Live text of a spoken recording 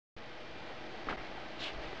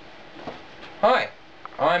Hi,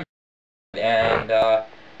 I'm and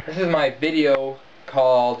this is my video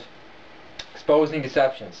called Exposing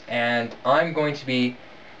Deceptions, and I'm going to be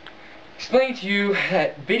explaining to you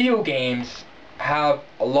that video games have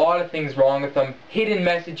a lot of things wrong with them. Hidden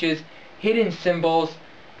messages, hidden symbols,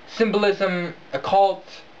 symbolism, occult,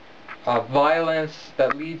 violence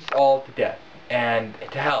that leads all to death and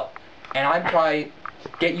to hell. And I'm trying to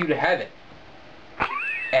get you to heaven.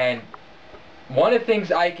 And one of the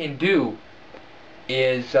things I can do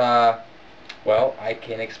is, well, I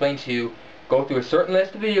can explain to you, go through a certain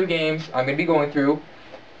list of video games I'm going to be going through.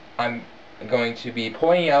 I'm going to be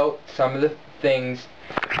pointing out some of the things.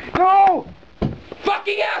 No!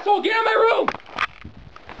 Fucking asshole, get out of my room!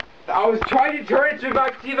 I was trying to turn it so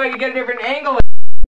I could see if I could get a different angle